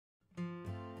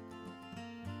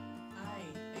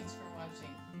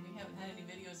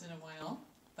videos in a while,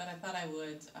 but I thought I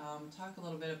would talk a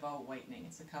little bit about whitening.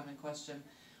 It's a common question.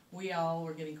 We all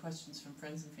were getting questions from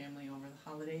friends and family over the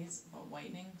holidays about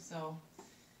whitening, so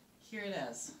here it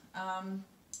is. I'm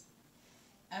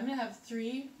going to have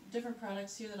 3 different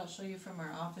products here that I'll show you from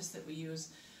our office that we use,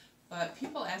 but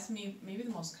people ask me, maybe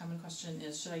the most common question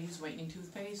is, should I use whitening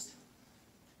toothpaste?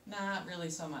 Not really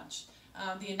so much.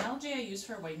 The analogy I use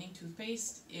for whitening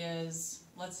toothpaste is,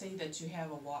 let's say that you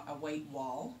have a white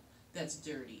wall that's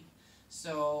dirty.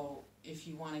 So if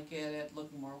you want to get it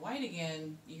looking more white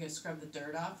again, you're going to scrub the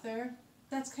dirt off there.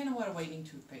 That's kind of what a whitening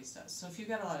toothpaste does. So if you've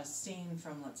got a lot of stain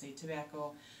from, let's say,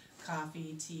 tobacco,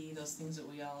 coffee, tea, those things that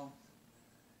we all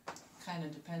kind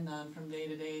of depend on from day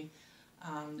to day,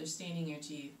 they're staining your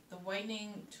teeth. The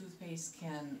whitening toothpaste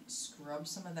can scrub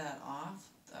some of that off.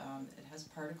 It has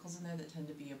particles in there that tend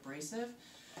to be abrasive,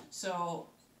 so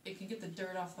it can get the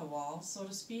dirt off the wall, so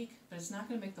to speak, but it's not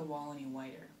going to make the wall any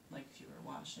whiter, like if you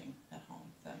were washing at home,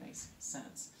 if that makes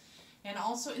sense. And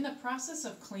also, in the process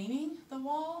of cleaning the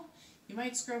wall, you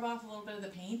might scrub off a little bit of the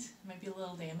paint. It might be a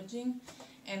little damaging,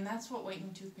 and that's what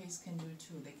whitening toothpaste can do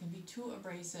too. They can be too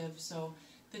abrasive, so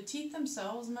the teeth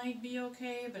themselves might be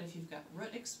okay, but if you've got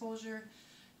root exposure,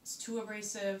 it's too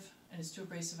abrasive, and it's too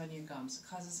abrasive on your gums. It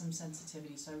causes some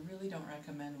sensitivity, so I really don't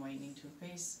recommend whitening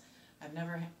toothpaste. I've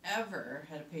never ever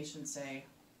had a patient say,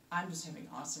 I'm just having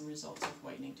awesome results with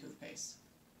whitening toothpaste.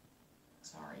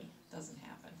 Sorry, doesn't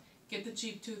happen. Get the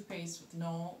cheap toothpaste with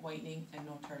no whitening and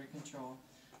no tartar control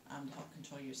to help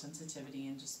control your sensitivity,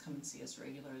 and just come and see us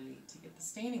regularly to get the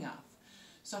staining off.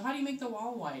 So how do you make the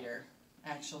wall whiter?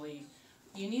 Actually,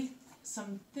 you need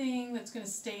something that's going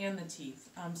to stay in the teeth.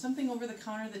 Something over the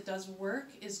counter that does work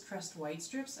is Crest White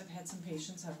Strips. I've had some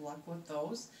patients have luck with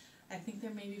those. I think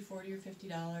they're maybe $40 or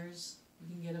 $50.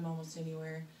 You can get them almost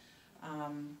anywhere.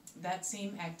 That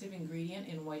same active ingredient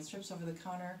in white strips over the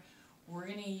counter, we're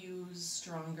going to use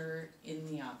stronger in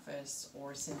the office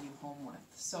or send you home with.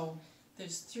 So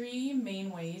there's 3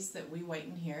 main ways that we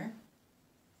whiten here.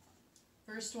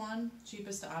 First one,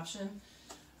 cheapest option.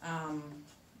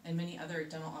 And many other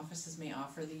dental offices may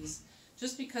offer these.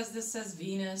 Just because this says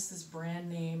Venus, this brand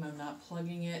name, I'm not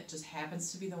plugging it, just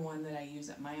happens to be the one that I use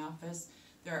at my office.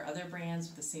 There are other brands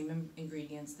with the same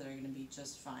ingredients that are going to be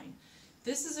just fine.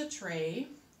 This is a tray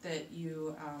that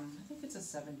you, I think it's a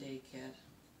 7-day kit.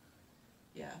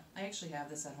 Yeah, I actually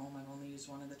have this at home. I've only used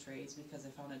one of the trays because I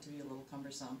found it to be a little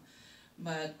cumbersome.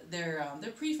 But they're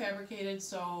prefabricated,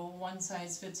 so one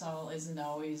size fits all isn't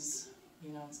always,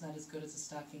 you know, it's not as good as a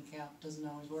stocking cap, doesn't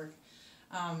always work.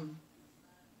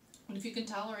 But if you can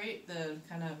tolerate the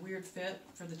kind of weird fit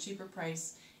for the cheaper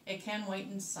price, it can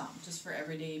whiten some, just for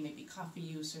everyday, maybe coffee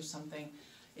use or something.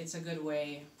 It's a good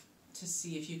way to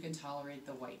see if you can tolerate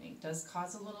the whitening. It does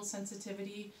cause a little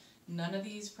sensitivity. None of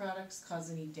these products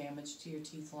cause any damage to your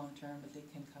teeth long term, but they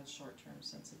can cause short-term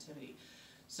sensitivity.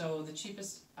 So the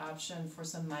cheapest option for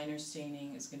some minor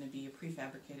staining is going to be a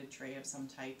prefabricated tray of some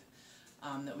type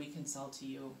that we can sell to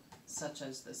you, such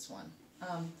as this one.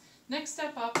 Next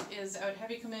step up is I would have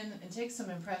you come in and take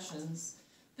some impressions.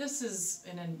 This is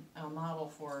a model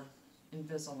for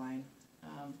Invisalign,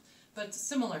 but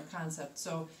similar concept.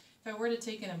 So if I were to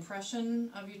take an impression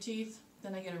of your teeth,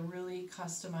 then I get a really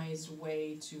customized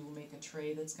way to make a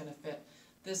tray that's going to fit.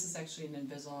 This is actually an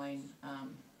Invisalign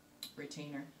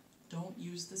retainer. Don't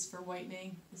use this for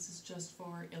whitening. This is just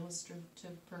for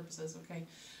illustrative purposes, okay?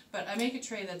 But I make a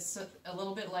tray that's a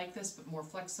little bit like this, but more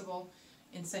flexible,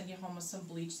 and send you home with some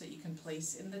bleach that you can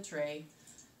place in the tray,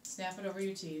 snap it over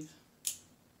your teeth,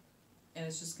 and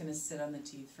it's just going to sit on the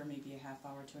teeth for maybe a half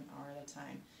hour to an hour at a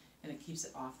time, and it keeps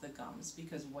it off the gums,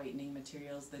 because whitening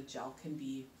materials, the gel can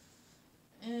be,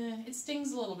 it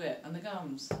stings a little bit on the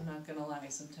gums, I'm not going to lie.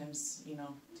 Sometimes, you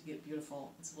know, to get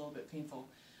beautiful, it's a little bit painful.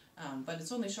 But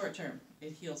it's only short term.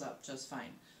 It heals up just fine.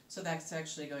 So that's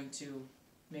actually going to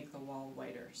make the wall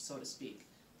whiter, so to speak.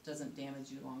 It doesn't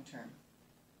damage you long term.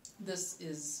 This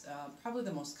is probably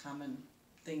the most common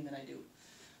thing that I do.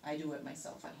 I do it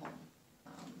myself at home.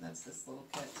 That's this little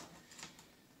kit.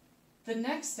 The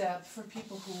next step for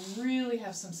people who really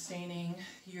have some staining,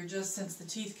 since the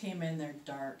teeth came in, they're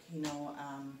dark, you know.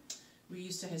 We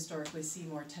used to historically see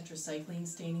more tetracycline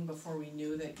staining before we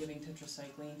knew that giving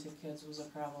tetracycline to kids was a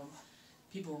problem.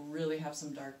 People really have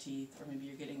some dark teeth, or maybe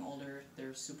you're getting older,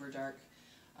 they're super dark.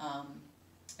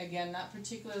 Again, not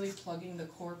particularly plugging the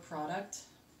core product,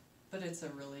 but it's a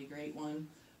really great one.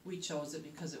 We chose it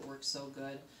because it works so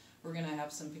good. We're going to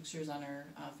have some pictures on our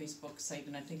Facebook site,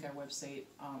 and I think our website,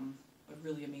 a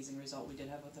really amazing result we did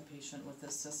have with a patient with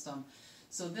this system.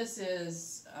 So this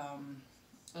is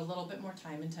a little bit more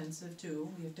time intensive too.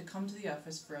 We have to come to the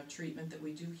office for a treatment that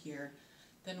we do here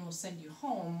Then we'll send you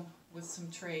home with some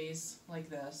trays like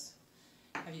this.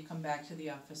 Have you come back to the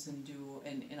office and do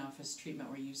an in-office treatment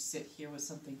where you sit here with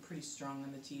something pretty strong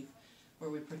on the teeth, where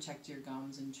we protect your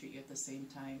gums and treat you at the same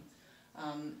time.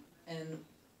 And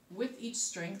with each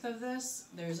strength of this,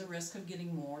 there's a risk of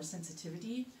getting more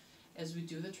sensitivity as we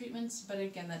do the treatments, but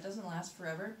again, that doesn't last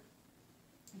forever.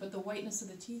 But the whiteness of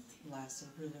the teeth lasts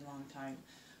a really long time.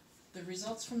 The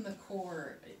results from the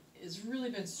core has really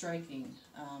been striking.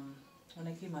 When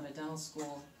I came out of dental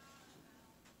school,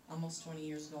 almost 20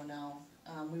 years ago now,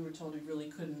 we were told we really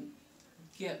couldn't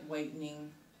get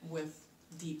whitening with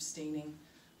deep staining,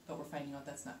 but we're finding out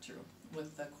that's not true.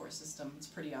 With the core system, it's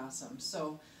pretty awesome.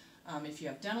 So if you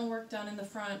have dental work done in the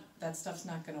front, that stuff's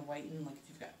not going to whiten. Like if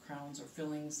you've got crowns or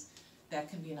fillings, that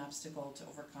can be an obstacle to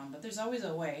overcome, but there's always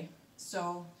a way.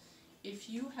 So if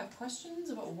you have questions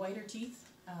about whiter teeth,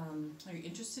 are you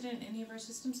interested in any of our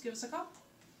systems, give us a call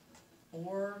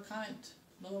or comment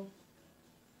below.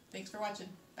 Thanks for watching.